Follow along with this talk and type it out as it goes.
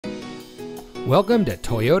Welcome to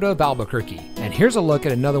Toyota of Albuquerque, and here's a look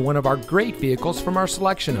at another one of our great vehicles from our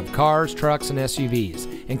selection of cars, trucks, and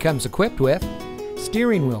SUVs, and comes equipped with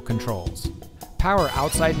steering wheel controls, power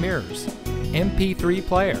outside mirrors, MP3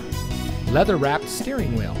 player, leather-wrapped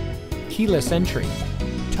steering wheel, keyless entry,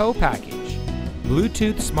 tow package,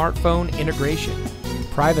 Bluetooth smartphone integration,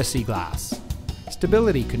 privacy glass,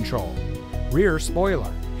 stability control, rear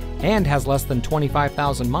spoiler, and has less than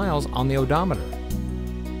 25,000 miles on the odometer.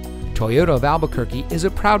 Toyota of Albuquerque is a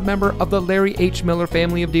proud member of the Larry H. Miller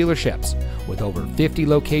family of dealerships. With over 50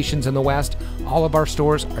 locations in the West, all of our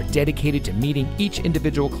stores are dedicated to meeting each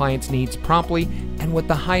individual client's needs promptly and with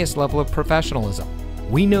the highest level of professionalism.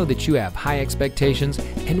 We know that you have high expectations,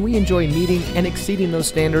 and we enjoy meeting and exceeding those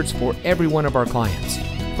standards for every one of our clients.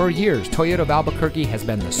 For years, Toyota of Albuquerque has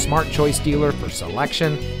been the smart choice dealer for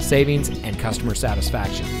selection, savings, and customer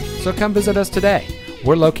satisfaction. So come visit us today.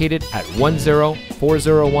 We're located at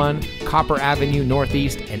 10401 Copper Avenue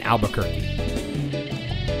Northeast in Albuquerque.